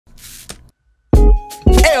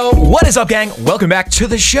What is up, gang? Welcome back to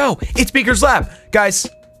the show. It's Beaker'S Lab. Guys,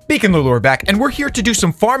 Beak and Lulu are back, and we're here to do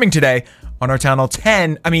some farming today on our Town Hall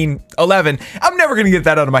 11. I'm never gonna get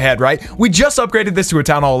that out of my head, right? We just upgraded this to a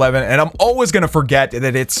Town Hall 11, and I'm always gonna forget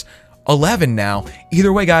that it's 11 now.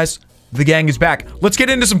 Either way, guys, the gang is back. Let's get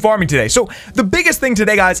into some farming today. So the biggest thing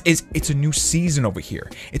today, guys, is it's a new season over here.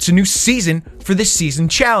 It's a new season for this season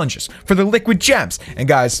challenges, for the liquid gems. And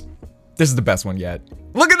guys, this is the best one yet.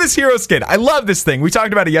 Look at this hero skin. I love this thing. We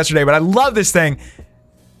talked about it yesterday, but I love this thing.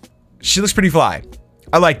 She looks pretty fly.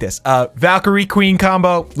 I like this. Valkyrie Queen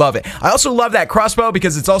combo. Love it. I also love that crossbow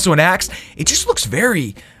because it's also an axe. It just looks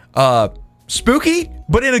very spooky,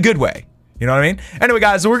 but in a good way. You know what I mean? Anyway,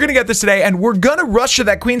 guys, so we're going to get this today, and we're going to rush to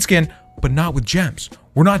that queen skin, but not with gems.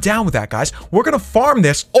 We're not down with that, guys. We're going to farm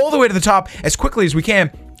this all the way to the top as quickly as we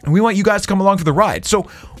can, and we want you guys to come along for the ride. So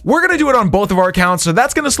we're going to do it on both of our accounts, so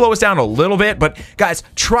that's going to slow us down a little bit. But guys,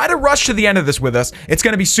 try to rush to the end of this with us. It's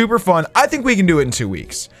going to be super fun. I think we can do it in 2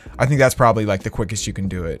 weeks. I think that's probably like the quickest you can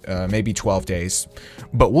do it. Maybe 12 days.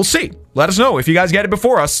 But we'll see. Let us know. If you guys get it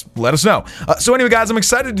before us, let us know. So anyway, guys, I'm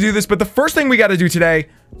excited to do this. But the first thing we got to do today...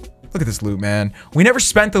 Look at this loot, man. We never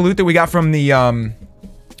spent the loot that we got from the,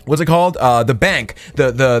 what's it called? The bank.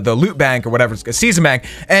 The loot bank or whatever. It's a season bank.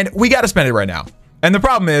 And we got to spend it right now. And the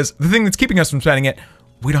problem is, the thing that's keeping us from spending it,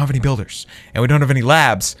 we don't have any builders. And we don't have any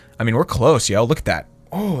labs. I mean, we're close, yo. Look at that.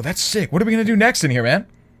 Oh, that's sick. What are we going to do next in here, man?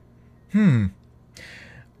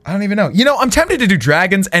 I don't even know. You know, I'm tempted to do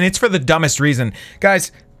dragons, and it's for the dumbest reason.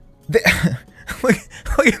 Guys, look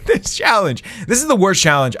at this challenge. This is the worst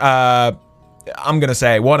challenge. I'm gonna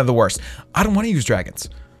say one of the worst. I don't want to use dragons,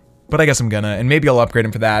 but I guess I'm gonna, and maybe I'll upgrade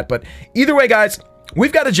them for that. But either way, guys,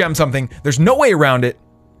 we've got to gem something. There's no way around it.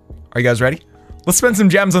 Are you guys ready? Let's spend some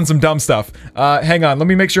gems on some dumb stuff. Hang on, let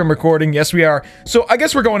me make sure I'm recording. Yes, we are. So I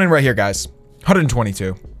guess we're going in right here, guys.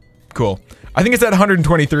 122. Cool. I think it's at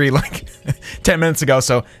 123 like 10 minutes ago,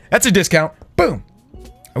 so that's a discount. Boom.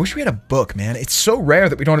 I wish we had a book, man. It's so rare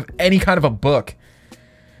that we don't have any kind of a book.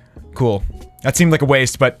 Cool. That seemed like a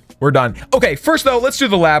waste, but we're done. Okay, first though, let's do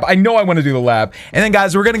the lab. I know I want to do the lab. And then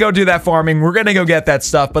guys, we're going to go do that farming. We're going to go get that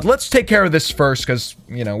stuff, but let's take care of this first because,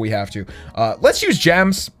 you know, we have to. Let's use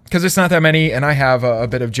gems because it's not that many and I have a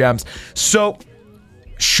bit of gems. So,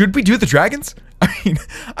 should we do the dragons? I mean,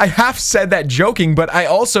 I half said that joking, but I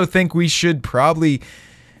also think we should probably,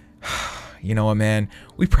 you know what, man,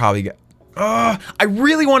 we probably got, I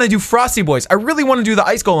really want to do Frosty Boys. I really want to do the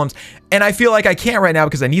Ice Golems, and I feel like I can't right now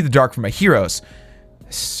because I need the Dark for my heroes.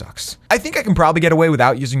 This sucks. I think I can probably get away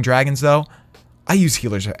without using dragons, though. I use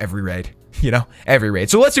healers at every raid, you know? Every raid.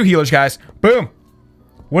 So let's do healers, guys. Boom.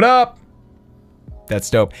 What up? That's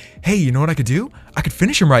dope. Hey, you know what I could do? I could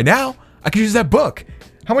finish him right now. I could use that book.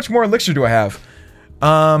 How much more elixir do I have?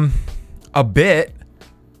 A bit.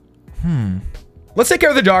 Let's take care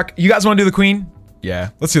of the Dark. You guys want to do the Queen?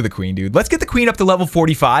 Yeah, let's do the Queen, dude. Let's get the Queen up to level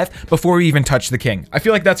 45 before we even touch the King. I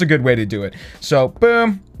feel like that's a good way to do it. So,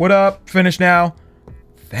 boom. What up? Finish now.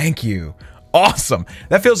 Thank you. Awesome.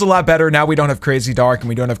 That feels a lot better. Now we don't have crazy Dark and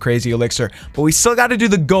we don't have crazy elixir, but we still got to do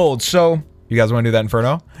the gold. So, you guys want to do that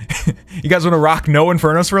Inferno? You guys want to rock no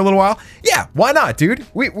Infernos for a little while? Yeah, why not, dude?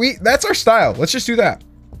 That's our style. Let's just do that.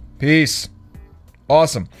 Peace.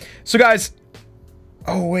 Awesome. So, guys.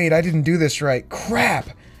 Oh, wait, I didn't do this right. Crap.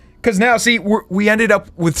 Because now, see, we ended up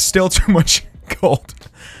with still too much gold.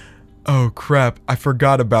 Oh, crap. I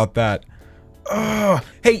forgot about that.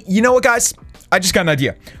 Hey, you know what, guys? I just got an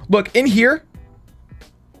idea. Look, in here.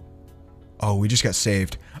 Oh, we just got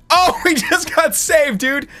saved. Oh, we just got saved,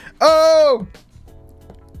 dude. Oh.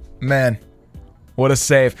 Man. What a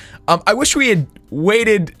save. I wish we had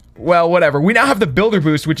waited. Well, whatever. We now have the builder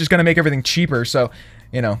boost, which is going to make everything cheaper. So...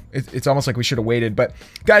 you know, it's almost like we should have waited. But,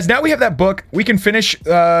 guys, now we have that book. We can finish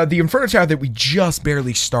the Inferno Tower that we just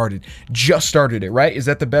barely started. Just started it, right? Is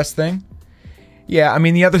that the best thing? Yeah, I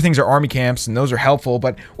mean, the other things are army camps, and those are helpful.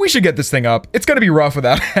 But we should get this thing up. It's going to be rough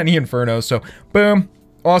without any Infernos. So, boom.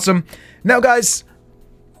 Awesome. Now, guys,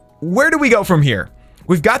 where do we go from here?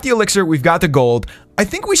 We've got the elixir. We've got the gold. I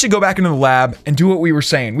think we should go back into the lab and do what we were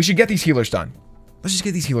saying. We should get these healers done. Let's just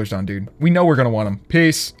get these healers done, dude. We know we're going to want them.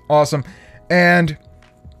 Peace. Awesome. And...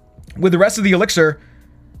 with the rest of the elixir,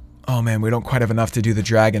 oh man, we don't quite have enough to do the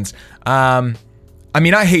dragons. I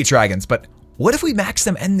mean, I hate dragons, but what if we max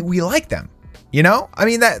them and we like them? You know? I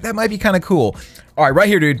mean, that might be kind of cool. All right, right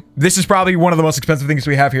here, dude. This is probably one of the most expensive things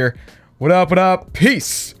we have here. What up, what up?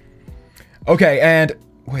 Peace. Okay, and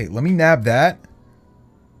wait, let me nab that.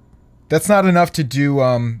 That's not enough to do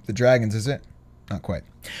the dragons, is it? Not quite.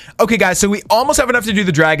 Okay, guys, so we almost have enough to do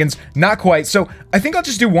the dragons. Not quite. So I think I'll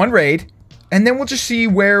just do one raid. And then we'll just see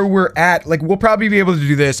where we're at. Like, we'll probably be able to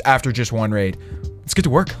do this after just one raid. Let's get to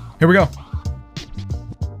work. Here we go.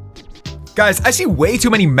 Guys, I see way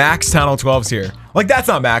too many max Town Hall 12s here. Like, that's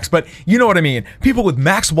not max, but you know what I mean. People with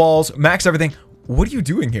max walls, max everything. What are you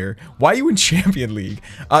doing here? Why are you in Champion League?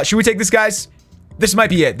 Should we take this, guys? This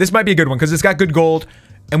might be it. This might be a good one because it's got good gold.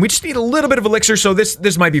 And we just need a little bit of elixir, so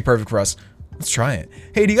this might be perfect for us. Let's try it.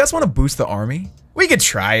 Hey, do you guys want to boost the army? We could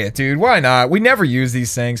try it, dude. Why not? We never use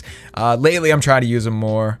these things. Lately, I'm trying to use them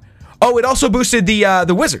more. Oh, it also boosted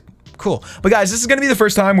the wizard. Cool. But guys, this is going to be the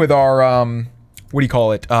first time with our... what do you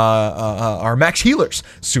call it? Our max healers.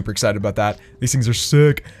 Super excited about that. These things are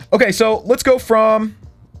sick. Okay, so let's go from...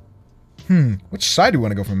 which side do we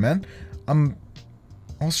want to go from, man? I'm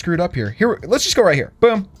all screwed up here. Here, let's just go right here.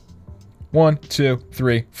 Boom. 1, 2,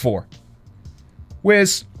 3, 4.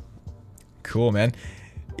 Whiz. Cool, man.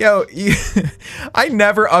 Yo, I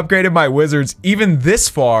never upgraded my wizards even this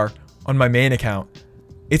far on my main account.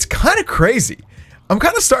 It's kind of crazy. I'm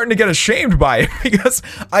kind of starting to get ashamed by it because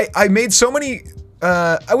I made so many,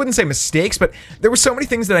 I wouldn't say mistakes, but there were so many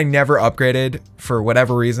things that I never upgraded for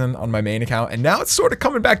whatever reason on my main account, and now it's sort of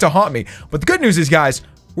coming back to haunt me. But the good news is, guys,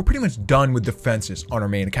 we're pretty much done with defenses on our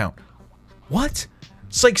main account. What?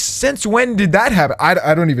 It's like, since when did that happen?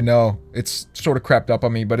 I don't even know. It's sort of crept up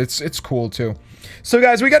on me, but it's cool too. So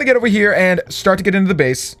guys, we got to get over here and start to get into the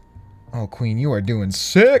base. Oh, Queen, you are doing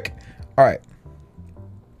sick. All right.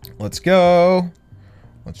 Let's go.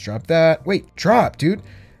 Let's drop that. Wait, drop, dude.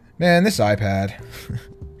 Man, this iPad.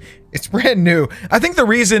 It's brand new. I think the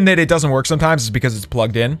reason that it doesn't work sometimes is because it's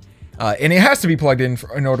plugged in. And it has to be plugged in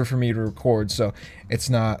in order for me to record, so it's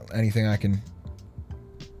not anything I can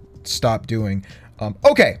stop doing.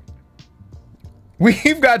 Okay.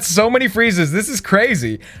 We've got so many freezes. This is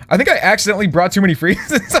crazy. I think I accidentally brought too many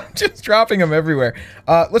freezes. I'm just dropping them everywhere.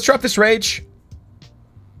 Let's drop this rage.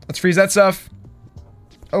 Let's freeze that stuff.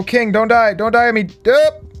 Oh, King, don't die. Don't die on me.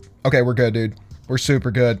 Okay, we're good, dude. We're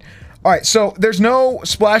super good. All right, so there's no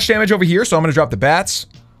splash damage over here, so I'm going to drop the bats.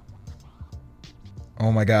 Oh,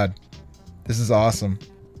 my God. This is awesome.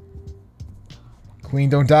 Queen,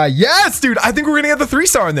 don't die. Yes, dude. I think we're going to get the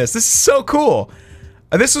 3-star on this. This is so cool.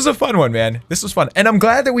 This was a fun one, man. This was fun. And I'm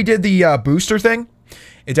glad that we did the booster thing.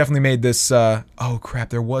 It definitely made this... oh,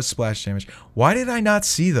 crap. There was splash damage. Why did I not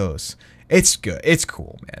see those? It's good. It's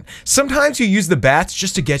cool, man. Sometimes you use the bats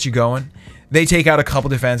just to get you going. They take out a couple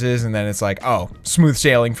defenses, and then it's like, oh, smooth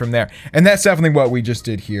sailing from there. And that's definitely what we just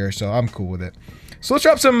did here, so I'm cool with it. So let's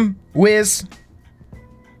drop some whiz.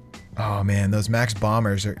 Oh, man, those max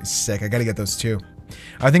bombers are sick. I gotta get those too.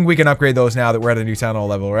 I think we can upgrade those now that we're at a new Town Hall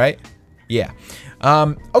level, right? Yeah.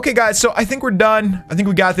 Okay, guys, so I think we're done. I think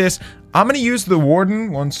we got this. I'm gonna use the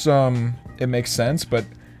Warden once it makes sense, but,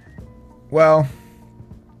 well...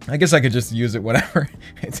 I guess I could just use it whatever.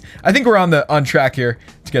 I think we're on track here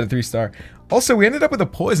to get a 3-star. Also, we ended up with a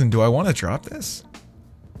poison. Do I want to drop this?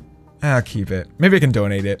 I'll keep it. Maybe I can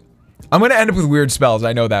donate it. I'm going to end up with weird spells.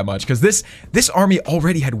 I know that much because this army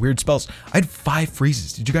already had weird spells. I had 5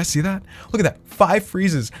 freezes. Did you guys see that? Look at that. 5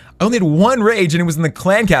 freezes. I only had 1 rage and it was in the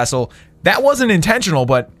clan castle. That wasn't intentional,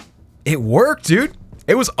 but it worked, dude.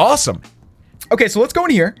 It was awesome. Okay, so let's go in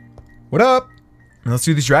here. What up? And let's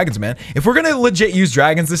do these dragons, man. If we're gonna legit use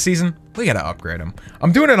dragons this season, we gotta upgrade them.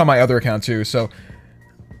 I'm doing it on my other account too, so...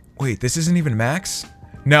 Wait, this isn't even max?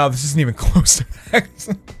 No, this isn't even close to max.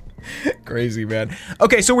 Crazy, man.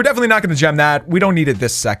 Okay, so we're definitely not gonna gem that. We don't need it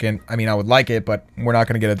this second. I mean, I would like it, but we're not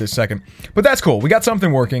gonna get it this second. But that's cool. We got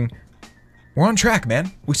something working. We're on track,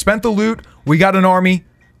 man. We spent the loot. We got an army.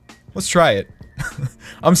 Let's try it.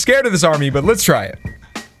 I'm scared of this army, but let's try it.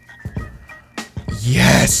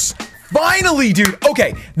 Yes! Finally, dude.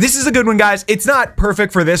 Okay, this is a good one, guys. It's not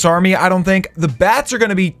perfect for this army, I don't think. The bats are going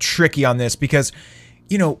to be tricky on this because,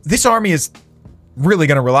 you know, this army is really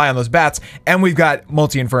going to rely on those bats, and we've got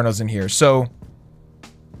multi-infernos in here, so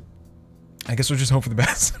I guess we'll just hope for the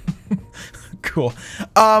best. Cool.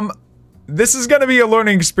 This is going to be a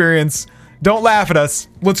learning experience. Don't laugh at us.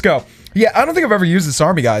 Let's go. Yeah, I don't think I've ever used this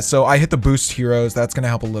army, guys, so I hit the boost heroes. That's going to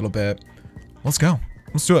help a little bit. Let's go.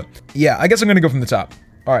 Let's do it. Yeah, I guess I'm going to go from the top.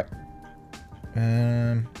 All right.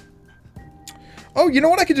 Oh, you know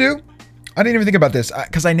what I could do? I didn't even think about this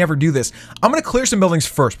because I never do this. I'm going to clear some buildings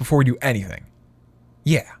first before we do anything.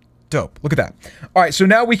 Yeah, dope. Look at that. All right, so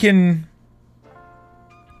now we can,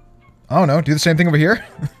 I don't know, do the same thing over here.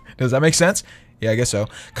 Does that make sense? Yeah, I guess so.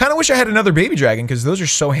 Kind of wish I had another baby dragon because those are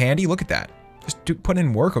so handy. Look at that. Just put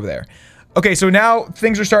in work over there. Okay, so now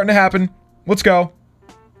things are starting to happen. Let's go.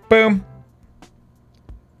 Boom.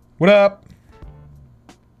 What up?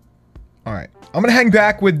 All right. I'm gonna hang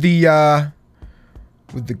back with the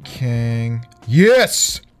king.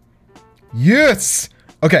 Yes! Yes!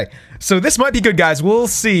 Okay, so this might be good, guys. We'll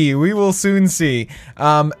see. We will soon see.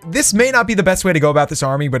 This may not be the best way to go about this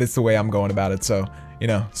army, but it's the way I'm going about it, so, you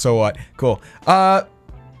know, so what? Cool. What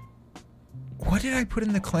did I put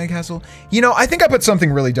in the clan castle? You know, I think I put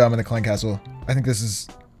something really dumb in the clan castle. I think this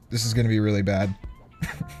is gonna be really bad.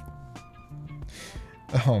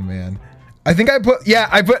 Oh, man. I think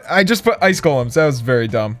I just put ice golems. That was very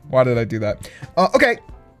dumb. Why did I do that? Okay,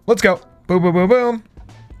 let's go. Boom, boom, boom, boom.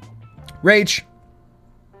 Rage.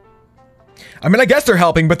 I mean, I guess they're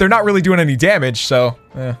helping, but they're not really doing any damage, so,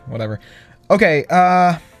 whatever. Okay,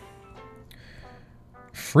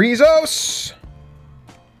 Freezos.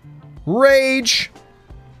 Rage.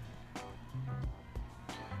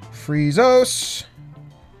 Freezos.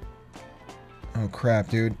 Oh, crap,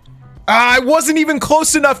 dude. I wasn't even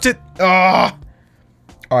close enough to...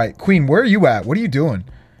 Alright, Queen, where are you at? What are you doing?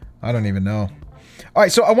 I don't even know.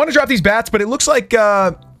 Alright, so I want to drop these bats, but it looks like,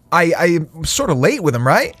 I'm sort of late with them,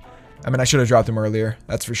 right? I mean, I should have dropped them earlier.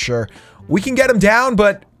 That's for sure. We can get them down,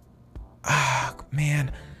 but...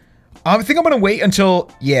 man. I think I'm going to wait until...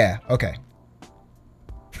 Yeah, okay.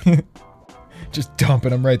 Just dumping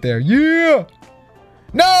them right there. Yeah!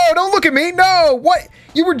 No, don't look at me! No! What?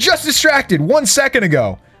 You were just distracted 1 second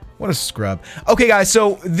ago. What a scrub. Okay, guys,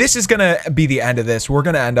 so this is going to be the end of this. We're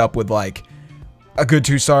going to end up with, like, a good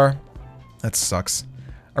 2-star. That sucks.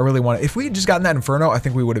 I really want to... If we had just gotten that Inferno, I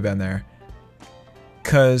think we would have been there.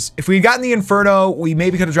 Because if we had gotten the Inferno, we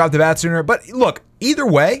maybe could have dropped the bat sooner. But look, either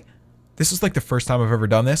way, this is like the first time I've ever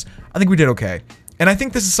done this. I think we did okay. And I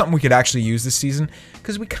think this is something we could actually use this season.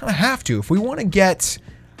 Because we kind of have to. If we want to get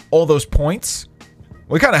all those points,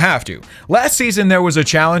 we kind of have to. Last season, there was a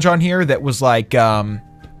challenge on here that was like...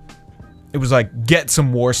 it was like, get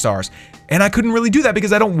some war stars. And I couldn't really do that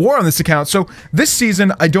because I don't war on this account. So this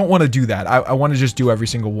season, I don't want to do that. I want to just do every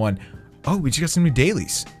single one. Oh, we just got some new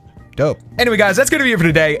dailies. Dope. Anyway, guys, that's gonna be it for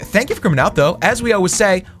today. Thank you for coming out, though. As we always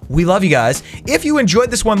say, we love you guys. If you enjoyed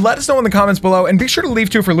this one, let us know in the comments below, and be sure to leave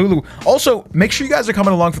 2 for Lulu. Also, make sure you guys are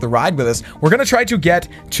coming along for the ride with us. We're gonna try to get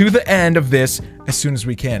to the end of this as soon as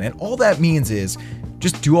we can, and all that means is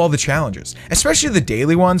just do all the challenges, especially the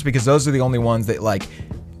daily ones, because those are the only ones that, like,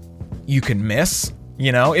 you can miss.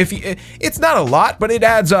 You know, if you, it's not a lot, but it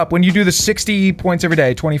adds up. When you do the 60 points every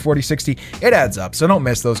day, 20, 40, 60, it adds up. So don't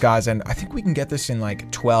miss those, guys. And I think we can get this in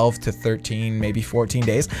like 12 to 13, maybe 14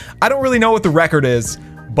 days. I don't really know what the record is,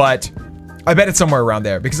 but I bet it's somewhere around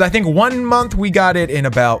there. Because I think 1 month we got it in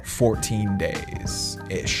about 14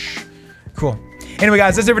 days-ish. Cool. Anyway,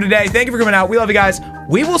 guys, that's it for today. Thank you for coming out. We love you guys.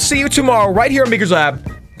 We will see you tomorrow right here on Beaker'S Lab.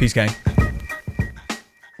 Peace, gang.